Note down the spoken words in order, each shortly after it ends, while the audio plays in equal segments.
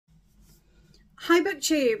Hi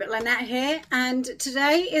BookTube, Lynette here, and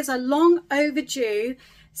today is a long overdue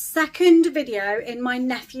second video in my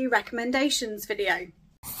nephew recommendations video.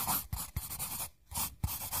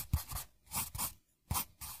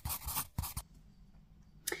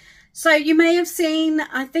 So you may have seen,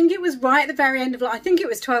 I think it was right at the very end of, I think it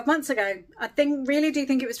was 12 months ago. Really do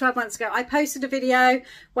think it was 12 months ago. I posted a video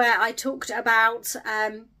where I talked about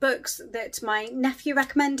books that my nephew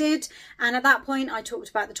recommended. And at that point, I talked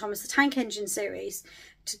about the Thomas the Tank Engine series.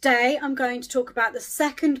 Today, I'm going to talk about the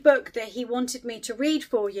second book that he wanted me to read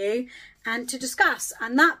for you and to discuss.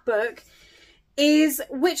 And that book is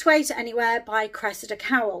Which Way to Anywhere by Cressida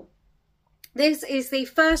Cowell. This is the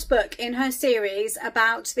first book in her series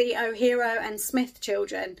about the O'Hero and Smith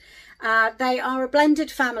children. They are a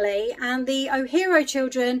blended family, and the O'Hero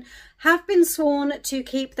children have been sworn to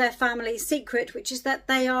keep their family secret, which is that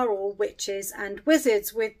they are all witches and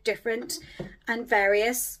wizards with different and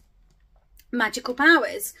various magical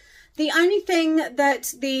powers. The only thing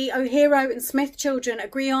that the O'Hero and Smith children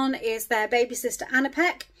agree on is their baby sister Anna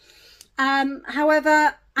Peck.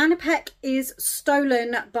 However, Anna Peck is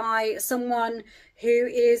stolen by someone who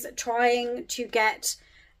is trying to get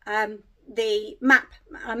the magical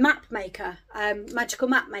map maker,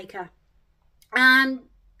 and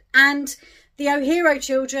the O'Hero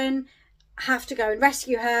children have to go and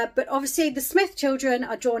rescue her, but obviously the Smith children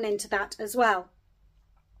are drawn into that as well.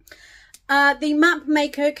 The map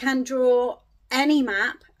maker can draw any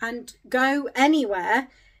map and go anywhere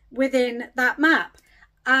within that map.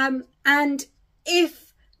 And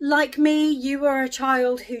if, like me, you were a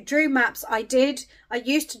child who drew maps, I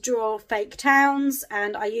used to draw fake towns,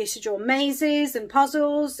 and I used to draw mazes and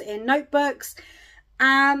puzzles in notebooks.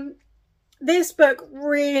 This book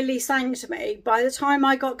really sang to me. By the time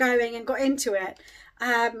I got going and got into it,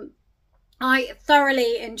 I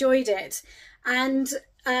thoroughly enjoyed it. And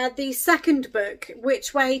the second book,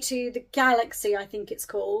 Which Way to the Galaxy, I think it's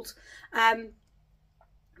called,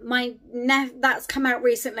 that's come out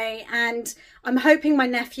recently, and I'm hoping my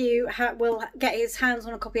nephew will get his hands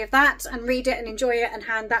on a copy of that and read it and enjoy it and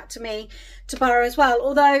hand that to me to borrow as well.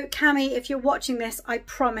 Although, Cammy, if you're watching this, I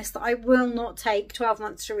promise that I will not take 12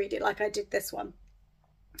 months to read it like I did this one.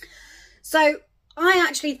 So I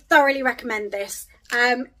actually thoroughly recommend this.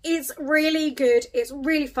 It's really good, it's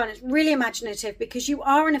really fun, it's really imaginative, because you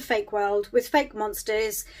are in a fake world with fake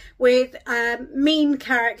monsters, with mean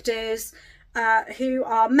characters, who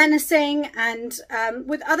are menacing, and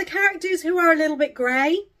with other characters who are a little bit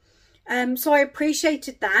grey. So I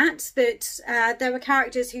appreciated that there were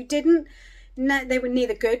characters who they were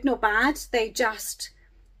neither good nor bad. They just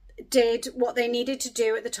did what they needed to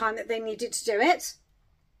do at the time that they needed to do it.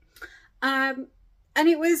 And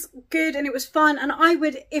it was good and it was fun. And I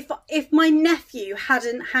would, if my nephew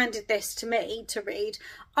hadn't handed this to me to read,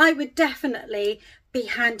 I would definitely be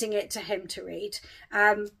handing it to him to read.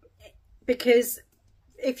 Because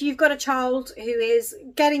if you've got a child who is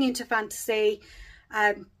getting into fantasy,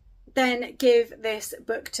 then give this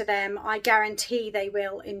book to them. I guarantee they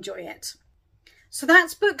will enjoy it. So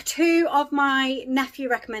that's book 2 of my nephew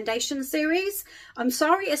recommendation series. I'm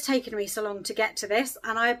sorry it's taken me so long to get to this,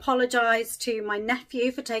 and I apologise to my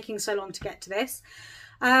nephew for taking so long to get to this.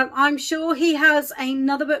 I'm sure he has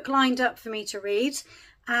another book lined up for me to read,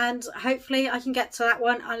 and hopefully I can get to that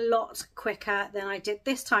one a lot quicker than I did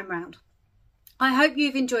this time round. I hope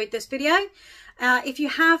you've enjoyed this video. If you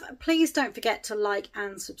have, please don't forget to like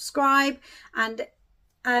and subscribe, and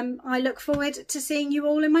I look forward to seeing you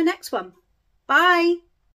all in my next one. Bye!